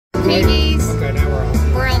piggies. Okay, now we're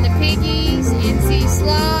on. We're on the piggies, NC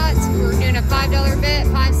slots. We're doing a $5 bet,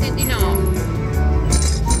 5-cent denom.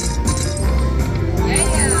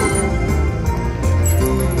 Yeah.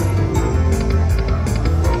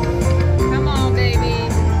 Come on, baby.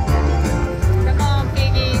 Come on,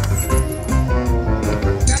 piggies.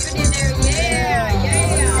 Drop it in there. Yeah, yeah.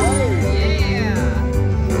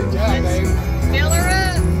 Good job, baby. Fill her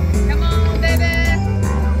up. Come on, baby.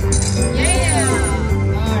 Yeah.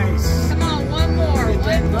 Nice. Come on, one more. Get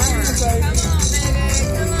that One more. green, baby. Come on, baby.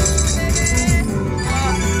 Come on, baby.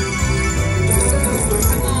 Oh.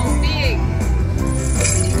 Come on, big.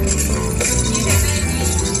 Get it,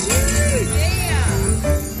 baby. Yeah.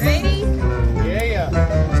 Ready? Yeah.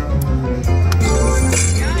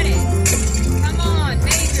 Got it. Come on,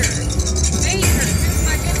 major. Major. This is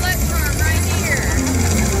my good luck charm right here.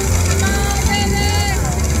 Come on, baby.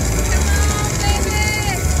 Come on, baby.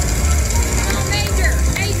 Come on, major.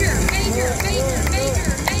 Major.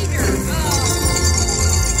 Oh.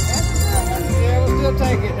 Yeah, we'll still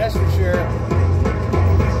take it, that's for sure.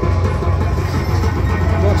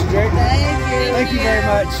 What's it, Jake? Thank you very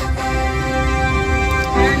much.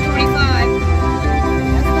 125.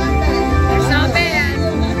 That's not bad.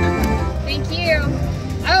 Thank you.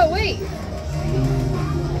 Oh, wait.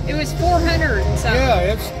 It was 400 and something.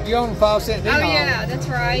 Yeah, you own 5-cent denom. Oh, yeah, that's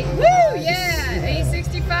right. Woo, yeah.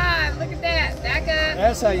 865. Look at that. Back up.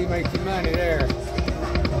 That's how you make your money there.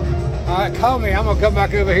 All right, call me. I'm gonna come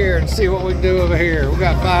back over here and see what we can do over here. We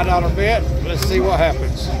got a $5 bet. Let's see what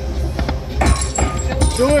happens.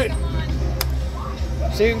 Do it.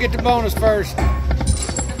 See who can get the bonus first.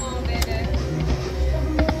 Come on, baby.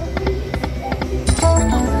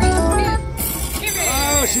 Come on, Green. Give it.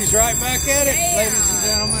 Oh, she's right back at it, Yeah. ladies and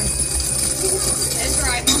gentlemen. That's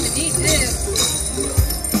right. I'm gonna need this.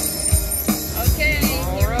 Okay,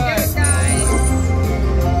 here we right. go, guys.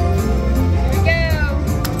 Here we go.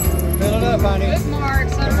 Fill it up, honey. Good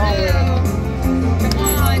marks. Let Come on, her know. Come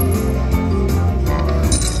on.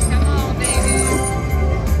 Come on, baby.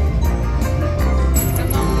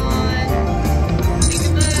 Come on. Pick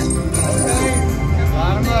 'em up. Okay. Come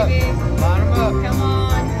Line on, 'em up. baby. Line 'em up. Come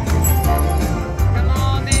on. Come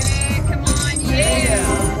on, baby. Come on. Yeah.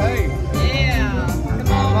 Hey, Yeah.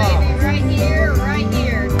 Come on, baby. Right here. Right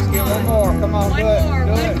here. Come get one on. more. Come on, One do it. more.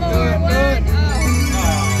 Do One it. more. Do it. Do it.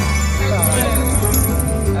 Oh.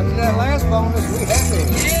 After that last bonus, we happy.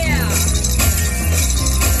 Yeah.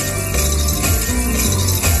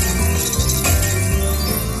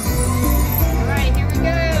 All right, here we go.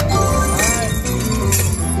 All right.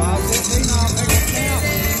 5-cent denom, make it count.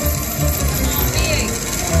 Come on, big.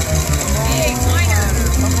 Big, minor.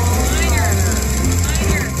 Minor.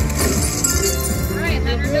 All right,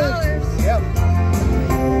 $100. Yep.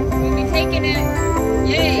 We'll be taking it. Good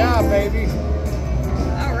Yay. job, baby.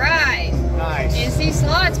 All right. Nice. NC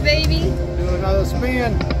slots, baby. Do another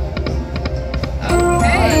spin. Okay. All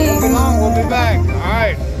right, come on, we'll be back. All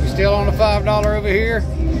right, we still on the $5 over here.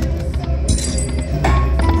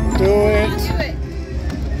 Do Come on, it. do it.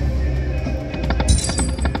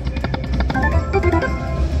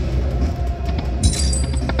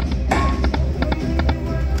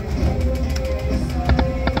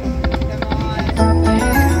 Come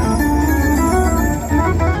on.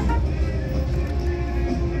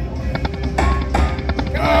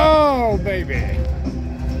 Oh, baby.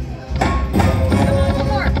 Come on, one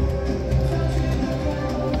more.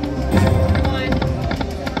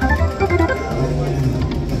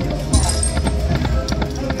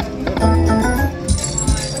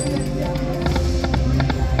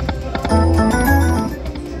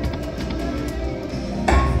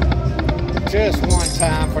 Just one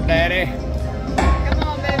time for daddy. Come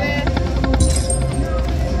on, baby.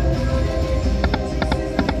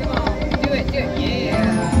 Come on, do it,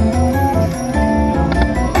 yeah.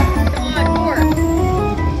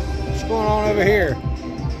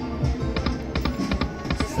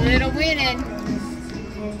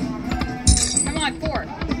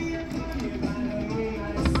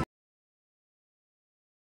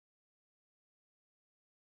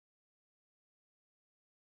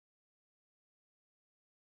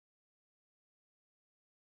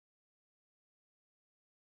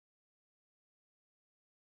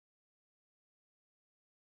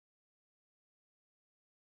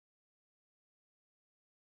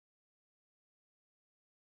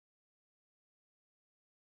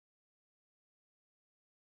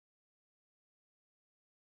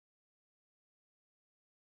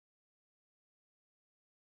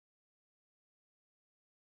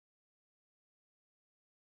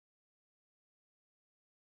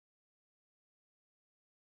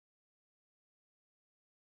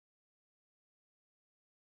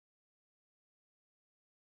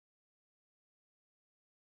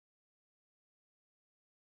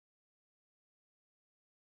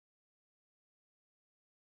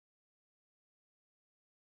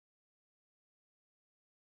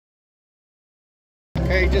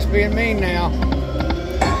 Okay, just being mean now. Do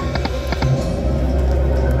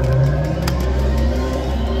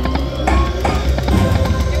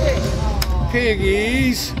it. Aw.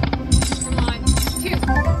 Piggies. Come on. 2. Come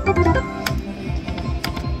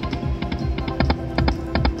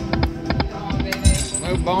on, baby.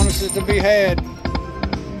 No bonuses to be had.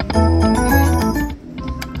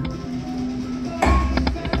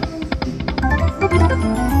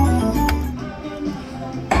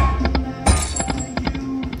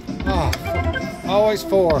 Oh, always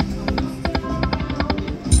 4.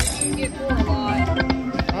 You get 4 a lot.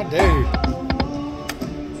 I do.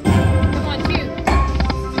 Come on, 2.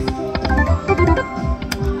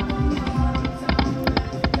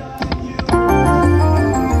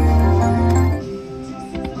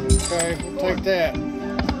 Okay, we'll take that. Come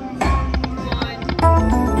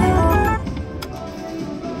on.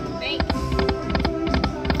 Thanks. Come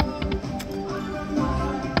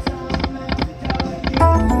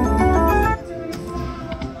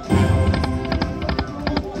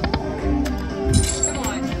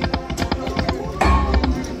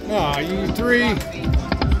on. Oh, you 3.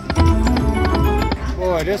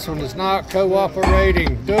 Boy, this one is not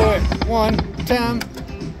cooperating. Do it one time.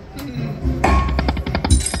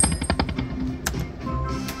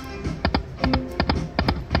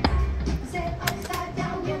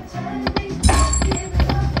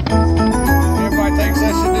 Everybody thinks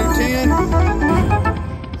I should do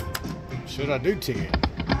 10. Should I do 10?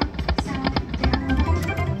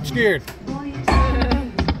 I'm scared. Come on.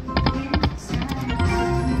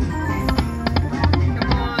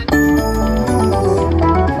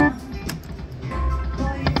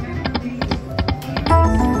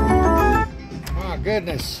 My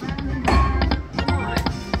goodness. Come on.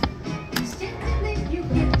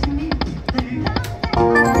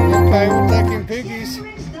 Okay, we're taking piggies. Come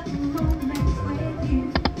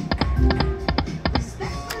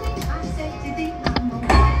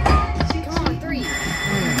on, 3. Come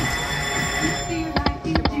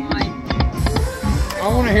on. I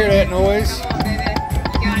want to hear that noise. Come on, baby.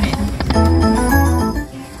 You got it.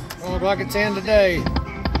 Don't look like it's in today. Go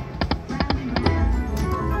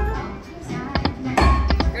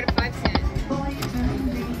to 5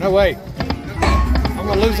 cents. No, wait. Okay. I'm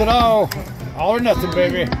going to lose it all. All or nothing,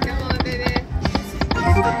 baby. Come on, baby.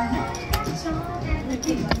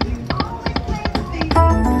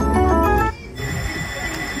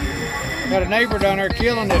 Got a neighbor down there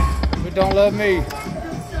killing it, but don't love me. You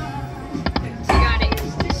got it.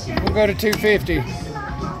 We'll go to 250. 250.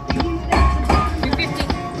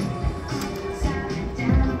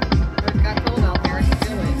 It got cold out there. I can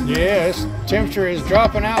feel it. Yes, temperature is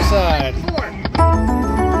dropping outside. 4.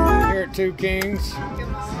 Here at 2 Kings.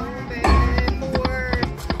 Come on, baby. 4.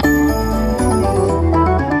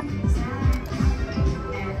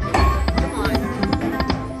 Come on.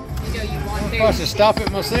 You know you want I should stop it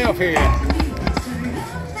myself here.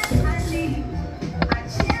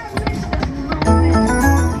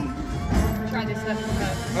 Try this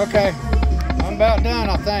stuff. Okay, I'm about done,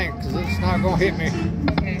 I think, because it's not going to hit me.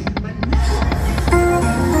 Okay.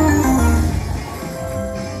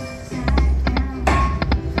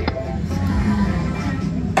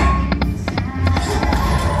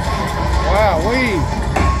 Wow-wee.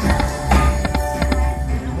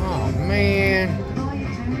 Oh, man.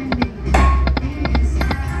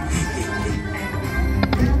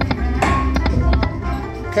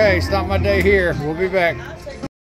 Okay, it's not my day here. We'll be back.